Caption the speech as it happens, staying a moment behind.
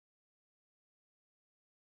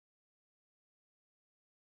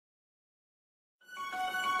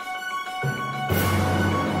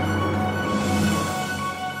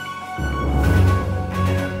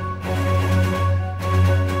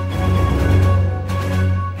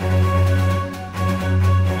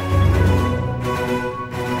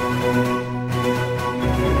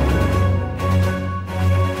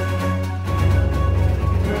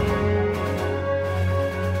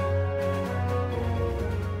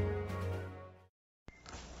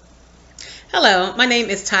Hello, my name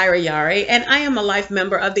is Tyre Yiare, and I am a life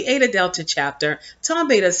member of the Eta Delta chapter, Tau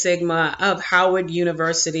Beta Sigma of Howard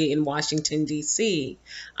University in Washington, D.C.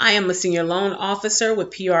 I am a senior loan officer with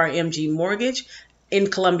PRMG Mortgage in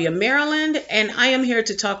Columbia, Maryland, and I am here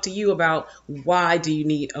to talk to you about why do you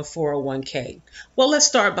need a 401k. Well, let's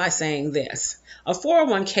start by saying this. A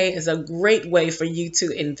 401k is a great way for you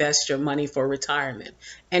to invest your money for retirement,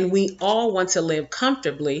 and we all want to live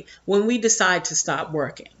comfortably when we decide to stop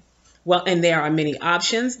working. Well, and there are many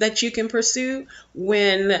options that you can pursue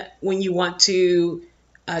when you want to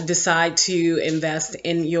decide to invest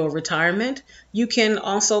in your retirement. You can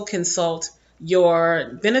also consult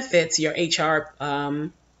your benefits, your HR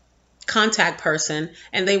contact person,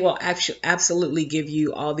 and they will actually absolutely give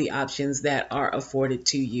you all the options that are afforded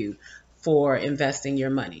to you for investing your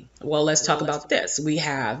money. Well, let's talk about this. We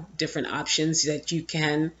have different options that you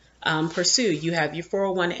can pursue. You have your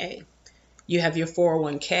 401a. You have your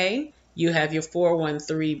 401k, you have your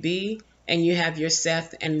 401(b), and you have your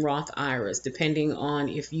Seth and Roth IRAs, depending on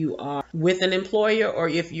if you are with an employer or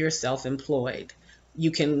if you're self-employed.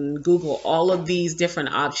 You can Google all of these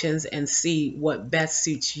different options and see what best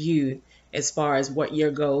suits you as far as what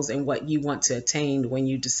your goals and what you want to attain when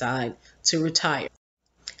you decide to retire.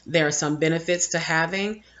 There are some benefits to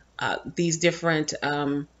having these different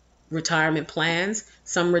retirement plans.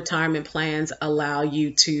 Some retirement plans allow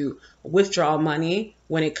you to withdraw money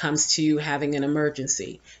when it comes to having an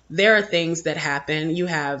emergency. There are things that happen. You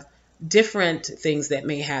have different things that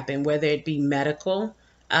may happen, whether it be medical,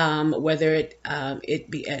 whether it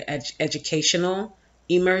be an educational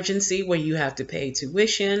emergency where you have to pay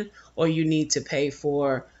tuition or you need to pay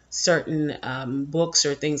for certain books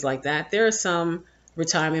or things like that. There are some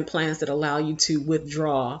retirement plans that allow you to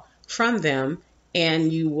withdraw from them,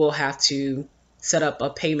 and you will have to set up a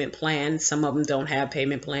payment plan. Some of them don't have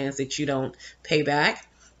payment plans that you don't pay back.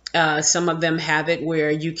 Some of them have it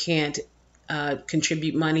where you can't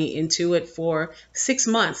contribute money into it for 6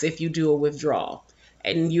 months if you do a withdrawal.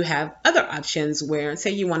 And you have other options where, say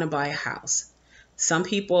you want to buy a house. Some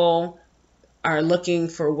people are looking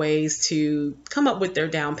for ways to come up with their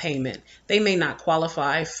down payment. They may not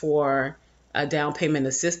qualify for a down payment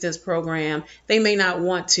assistance program. They may not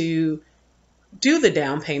want to do the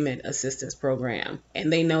down payment assistance program,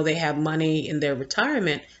 and they know they have money in their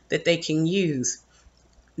retirement that they can use.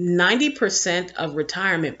 90% of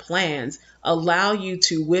retirement plans allow you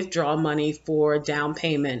to withdraw money for down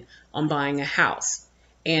payment on buying a house.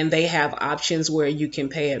 And they have options where you can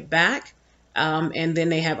pay it back, and then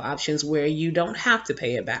they have options where you don't have to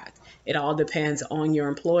pay it back. It all depends on your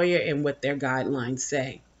employer and what their guidelines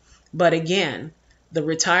say. But again, the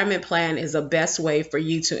retirement plan is the best way for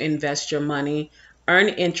you to invest your money, earn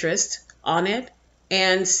interest on it,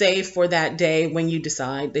 and save for that day when you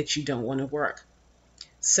decide that you don't want to work.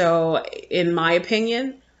 So in my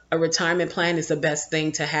opinion, a retirement plan is the best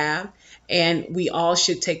thing to have, and we all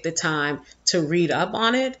should take the time to read up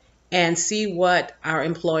on it and see what our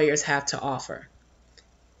employers have to offer.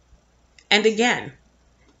 And again,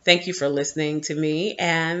 thank you for listening to me,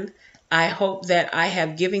 and I hope that I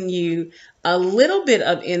have given you a little bit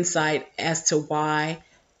of insight as to why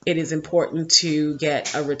it is important to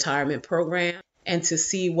get a retirement program and to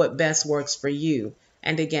see what best works for you.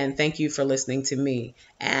 And again, thank you for listening to me.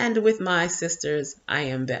 And with my sisters, I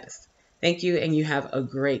am best. Thank you, and you have a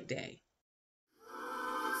great day.